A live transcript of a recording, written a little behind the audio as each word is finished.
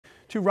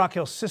Two Rock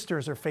Hill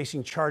sisters are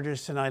facing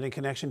charges tonight in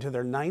connection to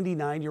their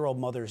 99-year-old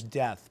mother's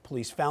death.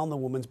 Police found the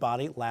woman's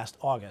body last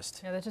August.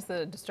 Yeah, that's just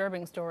a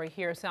disturbing story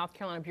here. South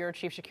Carolina Bureau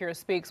Chief Shakira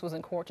Speaks was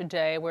in court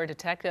today, where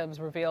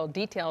detectives revealed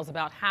details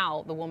about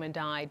how the woman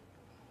died.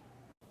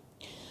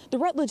 The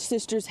Rutledge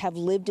sisters have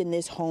lived in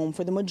this home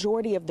for the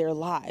majority of their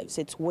lives.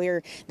 It's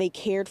where they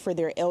cared for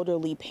their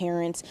elderly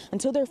parents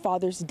until their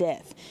father's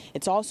death.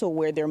 It's also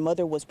where their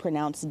mother was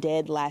pronounced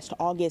dead last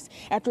August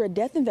after a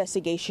death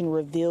investigation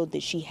revealed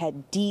that she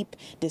had deep,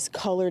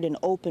 discolored, and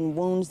open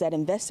wounds that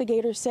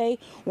investigators say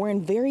were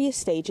in various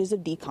stages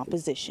of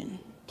decomposition.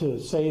 To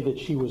say that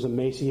she was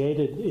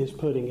emaciated is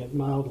putting it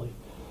mildly.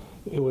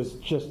 It was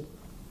just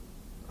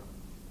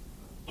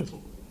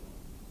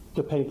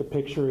to paint the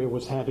picture, it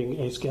was having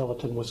a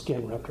skeleton with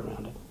skin wrapped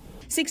around it.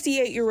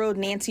 68-year-old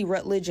Nancy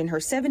Rutledge and her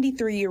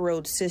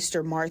 73-year-old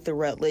sister Martha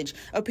Rutledge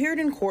appeared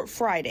in court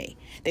Friday.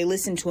 They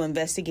listened to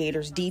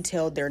investigators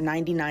detailed their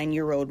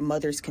 99-year-old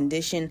mother's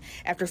condition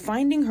after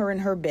finding her in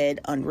her bed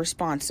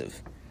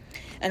unresponsive.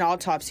 An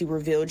autopsy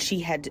revealed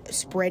she had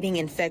spreading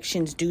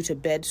infections due to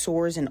bed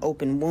sores and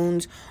open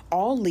wounds,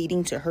 all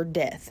leading to her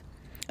death.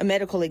 A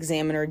medical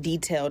examiner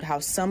detailed how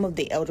some of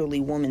the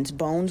elderly woman's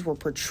bones were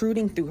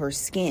protruding through her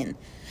skin.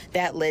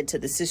 That led to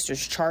the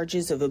sisters'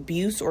 charges of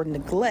abuse or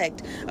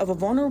neglect of a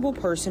vulnerable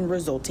person,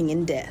 resulting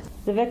in death.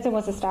 The victim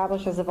was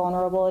established as a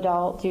vulnerable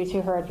adult due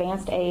to her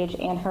advanced age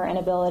and her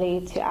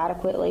inability to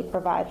adequately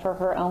provide for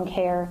her own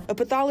care. A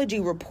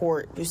pathology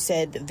report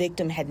said the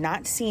victim had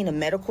not seen a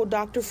medical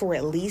doctor for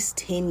at least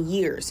 10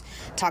 years.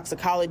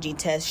 Toxicology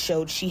tests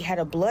showed she had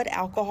a blood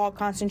alcohol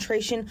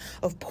concentration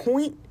of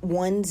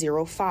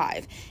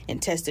 0.105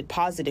 and tested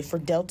positive for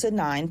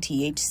Delta-9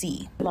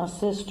 THC. My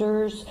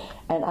sisters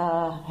and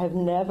I have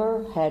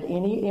never had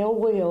any ill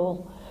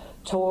will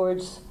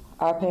towards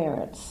our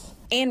parents.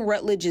 Ann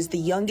Rutledge is the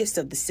youngest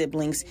of the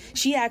siblings.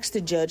 She asked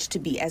the judge to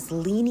be as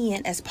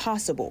lenient as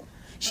possible.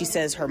 She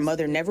says her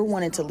mother never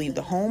wanted to leave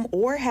the home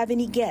or have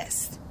any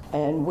guests.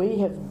 And we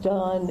have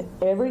done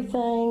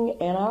everything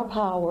in our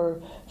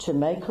power to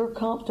make her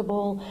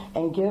comfortable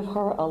and give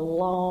her a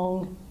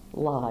long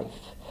life.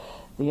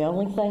 The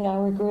only thing I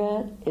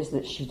regret is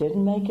that she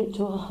didn't make it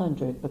to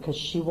 100 because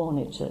she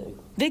wanted to.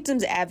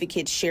 Victims'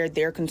 advocates shared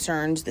their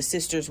concerns the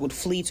sisters would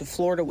flee to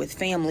Florida with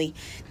family.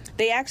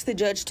 They asked the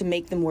judge to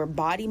make them wear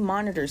body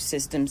monitor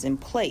systems in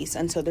place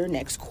until their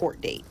next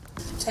court date.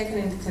 Taking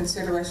into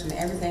consideration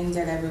everything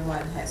that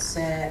everyone has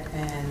said,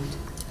 and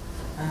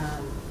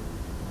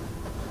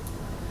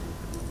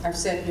I've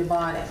set your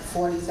bond at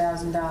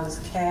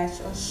 $40,000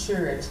 cash or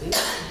surety,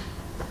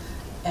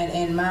 and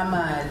in my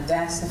mind,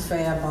 that's a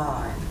fair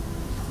bond.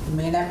 It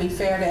may not be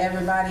fair to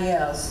everybody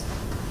else,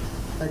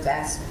 but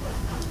that's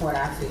what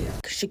I feel.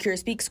 Shakira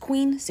Speaks,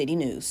 Queen City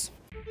News.